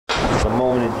a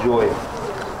moment of joy.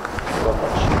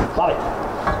 Love it.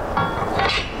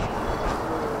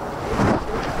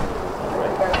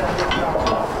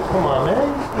 Come on, man.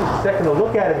 Take a second to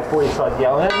look at it before you start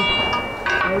yelling at me.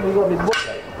 You got me to look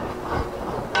at it.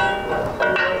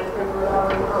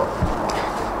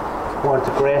 Wanted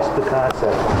to grasp the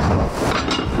concept.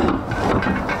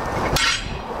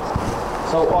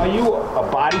 So, are you a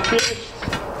body theorist?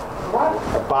 What?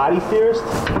 A body theorist? A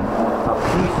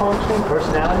P-function,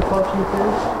 personality function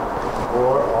theorist?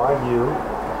 Or are you,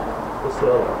 what's the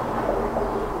other one?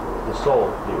 The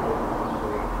soul theory?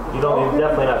 You don't, you're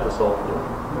definitely not the soul theory.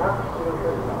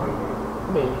 I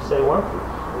mean, you say weren't you?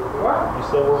 What? You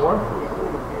say we're weren't you?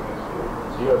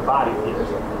 So you're a body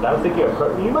theorist. I don't think you're a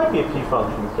you might be a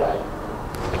P-function guy.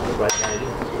 Your identity.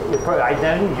 Your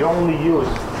identity, you're only you is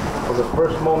from the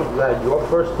first moment you had your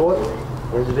first thought,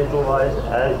 individualized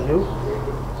as you,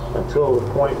 until the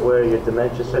point where your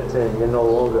dementia sets in, you're no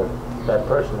longer that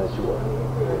person that you were.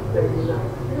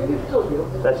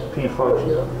 That's P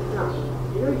function.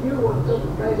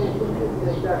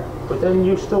 But then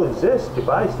you still exist, your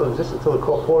body still exists until the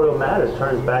corporeal matter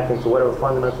turns back into whatever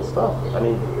fundamental stuff. I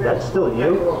mean, that's still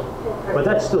you, but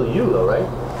that's still you though, right?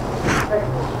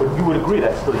 But you would agree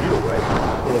that's still you, right?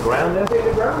 In the ground there? In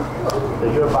the ground? So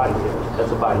you're a body theorist.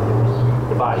 That's a body theorist.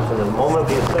 The body. From the moment of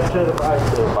the inception of the body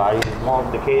to the body is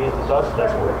decayed into dust,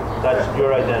 that's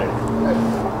your identity.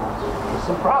 There's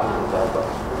some problems with that though.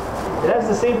 It has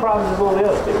the same problems as all the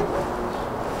other theories.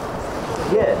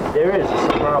 Yeah, there is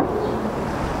some problems.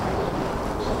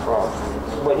 Some problems.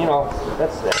 But you know,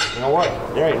 you know what?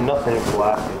 There ain't nothing in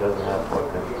philosophy that doesn't have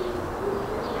fucking.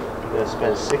 You're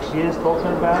gonna spend 6 years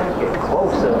talking about it, get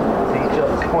closer to each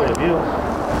other's point of view.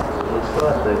 You still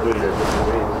have to agree to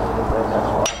disagree. That's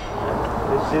why.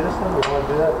 You see this thing? You want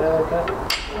to do that there like that?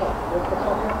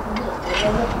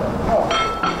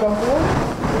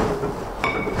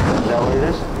 Is that what it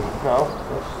is? No.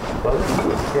 That's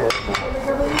yeah.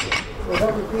 What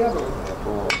happened to the other one?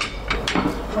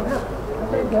 What happened?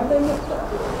 Have they missed that?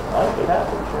 It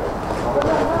happened, sure. What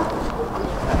happened?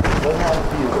 It doesn't happen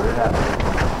to you, but it happened.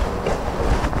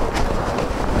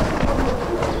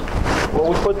 Well,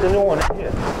 we put the new one in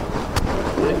here.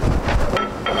 See?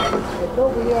 It's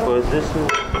over here. But this is...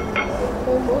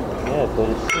 Yeah, but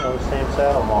it's, you know, the same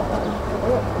saddle mark.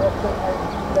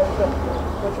 That's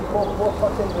what you call 4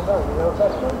 fucking design. You know what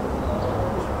that's called?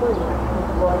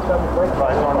 Right on the brake.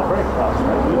 Right on the brake cross,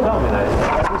 right? You tell me that.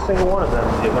 Every single one of them,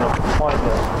 you're going to find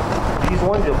these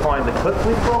ones, you'll find the clip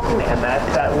leaf broken, and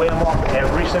that way I'm off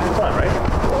every single time, right?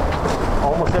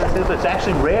 Almost everything. It's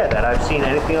actually rare that I've seen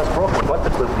anything else broken but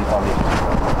the clip leaf on these.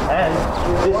 And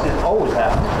this is always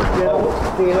happening. Always.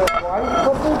 Do you know why the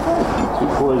clip leaf broke?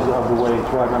 Because of the way it's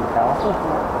right on the caliper.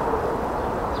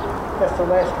 That's the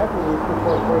last heavy leaf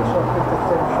before it breaks off into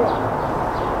thin shit.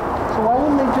 So why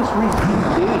wouldn't they just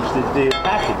re-gauge the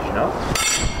package, you know?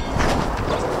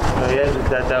 Yeah,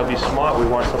 that would be smart. We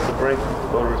want stuff to break,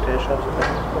 go to repair shops.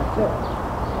 That's it.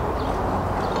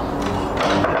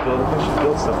 We should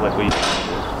build stuff like we used to do.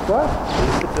 What? We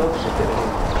used to build shit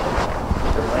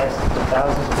that lasted for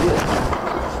thousands of years.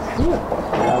 Yeah.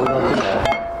 Now we don't do that.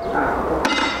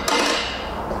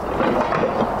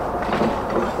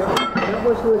 That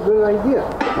wasn't a good idea.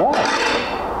 Why?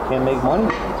 Can't make money?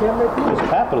 Can't make money. It's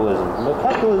capitalism. No,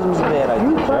 capitalism is a bad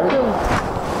idea, Jerry.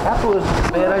 Capitalism is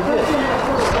a bad idea.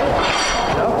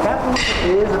 No, capitalism is a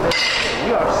bad idea.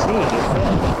 We are seeing it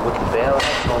with the bailouts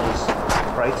and all this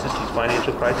crisis, these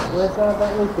financial crises. Where's that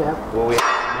leak at? Well, we have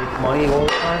to make money all the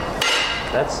time.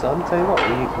 That's, I'm telling you what,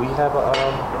 we have a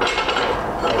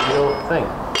real thing.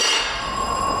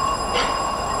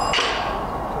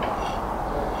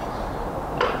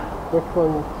 This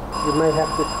one, you might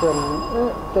have to trim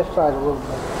this side a little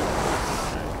bit.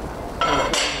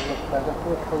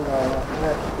 Which one do I have?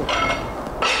 That's this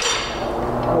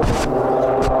one.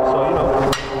 So, you know,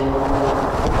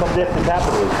 who comes after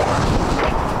capitalism?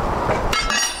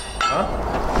 Huh?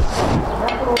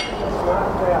 Capitalism is not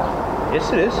there. Yes,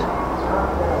 it is.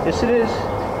 Yes, it is.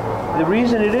 The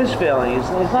reason it is failing is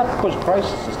it's not because of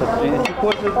prices and stuff. It's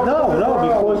because of,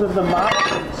 because of the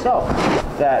model itself.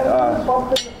 That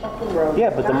yeah,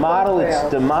 but the model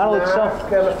itself,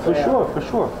 for sure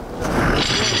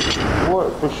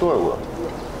it will.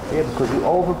 Yeah, because we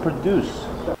overproduce.